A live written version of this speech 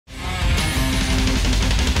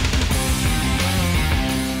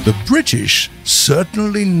The British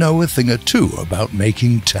certainly know a thing or two about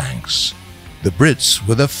making tanks. The Brits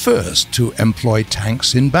were the first to employ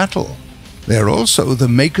tanks in battle. They are also the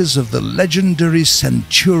makers of the legendary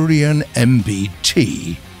Centurion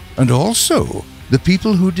MBT, and also the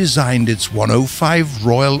people who designed its 105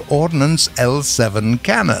 Royal Ordnance L7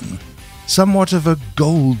 cannon, somewhat of a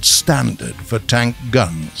gold standard for tank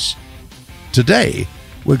guns. Today,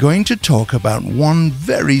 we're going to talk about one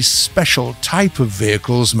very special type of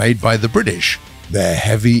vehicles made by the British, their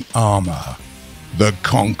heavy armour. The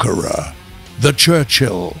Conqueror, the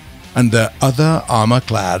Churchill, and their other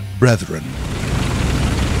armour-clad brethren.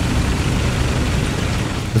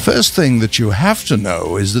 The first thing that you have to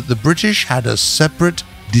know is that the British had a separate,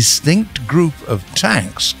 distinct group of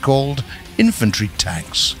tanks called infantry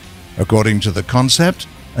tanks. According to the concept,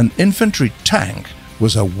 an infantry tank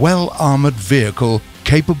was a well-armoured vehicle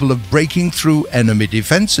capable of breaking through enemy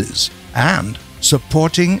defences and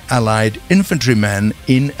supporting Allied infantrymen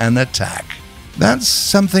in an attack. That's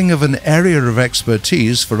something of an area of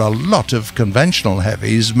expertise for a lot of conventional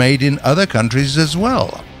heavies made in other countries as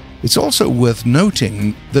well. It's also worth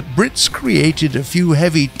noting that Brits created a few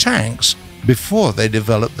heavy tanks before they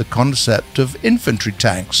developed the concept of infantry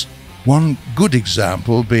tanks, one good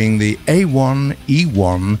example being the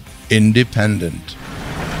A1E1 Independent.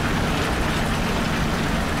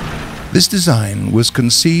 This design was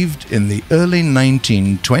conceived in the early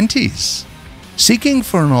 1920s. Seeking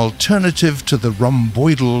for an alternative to the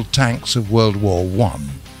rhomboidal tanks of World War I,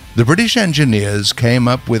 the British engineers came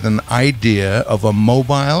up with an idea of a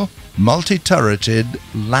mobile, multi-turreted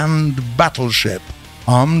land battleship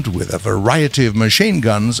armed with a variety of machine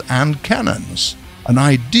guns and cannons, an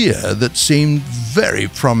idea that seemed very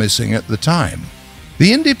promising at the time.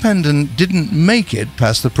 The Independent didn't make it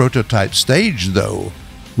past the prototype stage, though,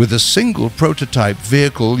 with a single prototype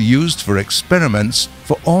vehicle used for experiments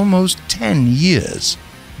for almost 10 years,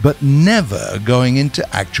 but never going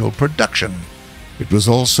into actual production. It was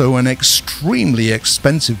also an extremely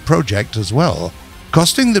expensive project as well,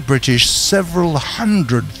 costing the British several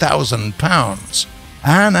 £100,000,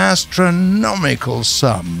 an astronomical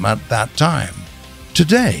sum at that time.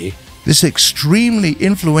 Today, this extremely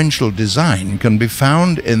influential design can be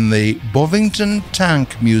found in the Bovington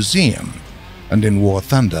Tank Museum and in War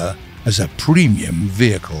Thunder as a premium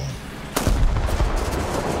vehicle.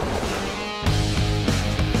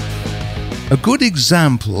 A good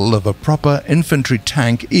example of a proper infantry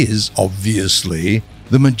tank is, obviously,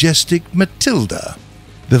 the majestic Matilda.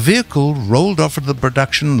 The vehicle rolled off of the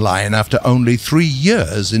production line after only 3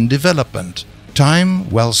 years in development. Time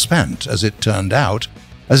well spent, as it turned out,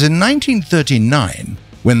 as in 1939,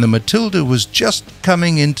 when the Matilda was just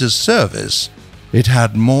coming into service, it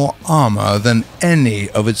had more armour than any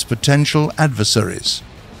of its potential adversaries.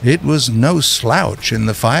 It was no slouch in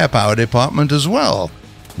the firepower department as well,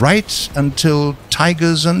 right until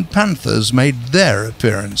Tigers and Panthers made their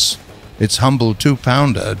appearance. Its humble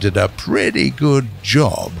 2-pounder did a pretty good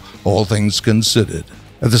job, all things considered.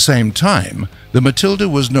 At the same time, the Matilda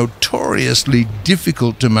was notoriously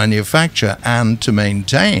difficult to manufacture and to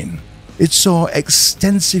maintain. It saw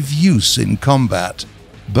extensive use in combat,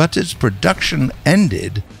 but its production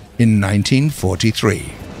ended in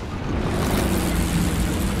 1943.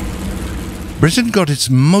 Britain got its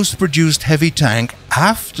most produced heavy tank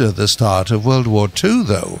after the start of World War II,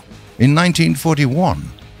 though, in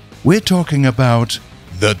 1941. We're talking about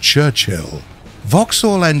the Churchill.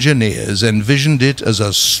 Vauxhall engineers envisioned it as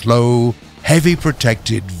a slow, heavy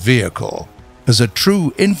protected vehicle. As a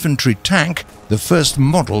true infantry tank, the first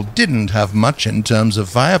model didn't have much in terms of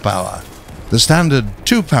firepower. The standard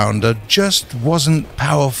 2-pounder just wasn't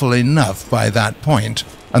powerful enough by that point,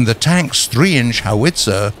 and the tank's 3-inch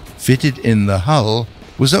howitzer fitted in the hull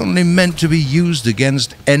was only meant to be used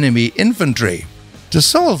against enemy infantry. To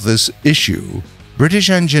solve this issue, British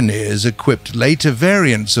engineers equipped later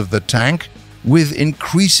variants of the tank with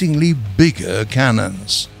increasingly bigger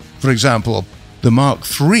cannons. For example, the Mark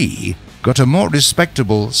III got a more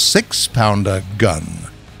respectable 6-pounder gun,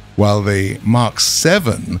 while the Mark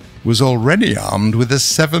VII was already armed with a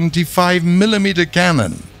 75mm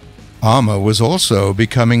cannon. Armour was also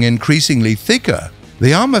becoming increasingly thicker.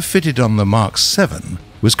 The armour fitted on the Mark VII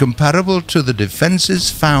was comparable to the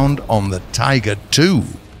defences found on the Tiger II.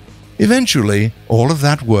 Eventually, all of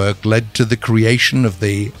that work led to the creation of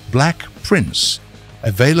the Black Prince,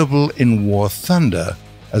 available in War Thunder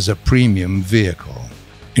as a premium vehicle.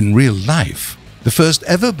 In real life, the first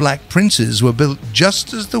ever Black Princes were built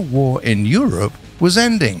just as the war in Europe was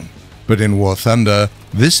ending. But in War Thunder,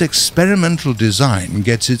 this experimental design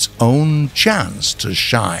gets its own chance to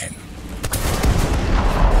shine.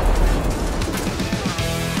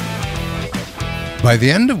 By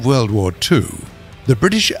the end of World War II, the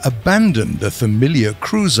British abandoned the familiar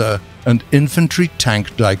cruiser and infantry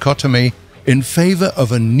tank dichotomy in favor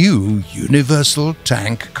of a new universal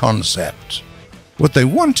tank concept. What they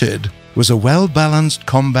wanted was a well-balanced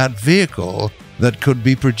combat vehicle that could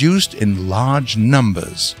be produced in large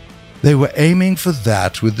numbers. They were aiming for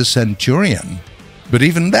that with the Centurion. But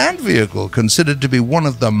even that vehicle, considered to be one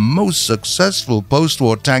of the most successful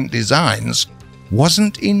post-war tank designs,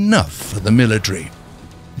 wasn't enough for the military.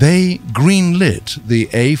 They greenlit the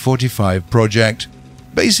A45 project,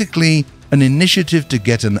 basically an initiative to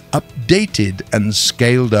get an updated and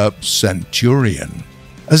scaled-up Centurion.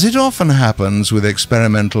 As it often happens with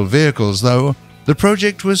experimental vehicles, though, the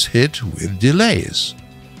project was hit with delays.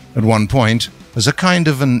 At one point, as a kind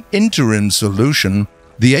of an interim solution,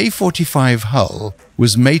 the A45 hull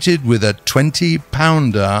was mated with a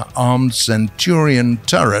 20-pounder armed Centurion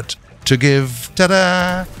turret to give,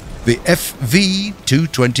 ta-da, the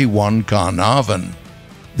FV-221 Carnarvon.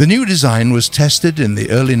 The new design was tested in the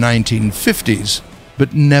early 1950s,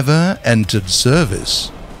 but never entered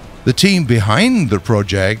service. The team behind the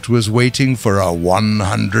project was waiting for a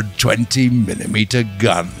 120mm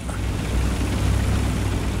gun.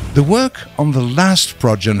 The work on the last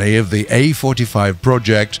progeny of the A45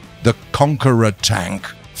 project, the Conqueror tank,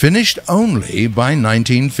 finished only by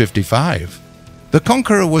 1955. The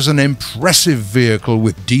Conqueror was an impressive vehicle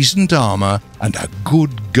with decent armor and a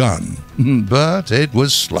good gun, but it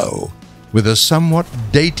was slow, with a somewhat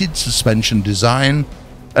dated suspension design,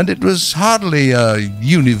 and it was hardly a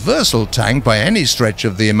universal tank by any stretch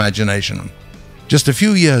of the imagination. Just a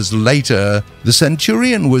few years later, the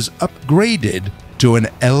Centurion was upgraded to an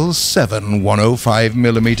L7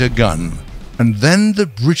 105mm gun, and then the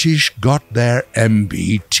British got their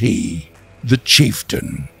MBT, the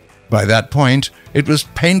Chieftain. By that point, it was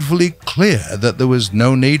painfully clear that there was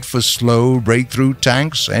no need for slow breakthrough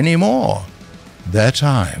tanks anymore. Their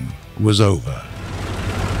time was over.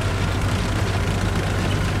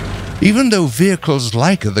 Even though vehicles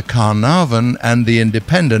like the Carnarvon and the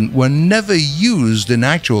Independent were never used in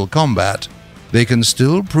actual combat, they can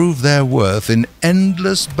still prove their worth in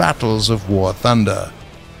endless battles of war thunder.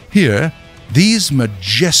 Here, these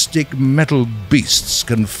majestic metal beasts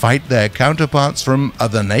can fight their counterparts from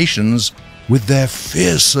other nations with their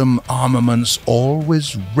fearsome armaments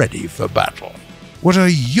always ready for battle. What are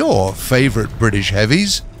your favorite British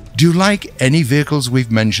heavies? Do you like any vehicles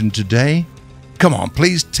we've mentioned today? Come on,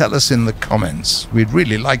 please tell us in the comments. We'd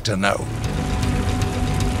really like to know.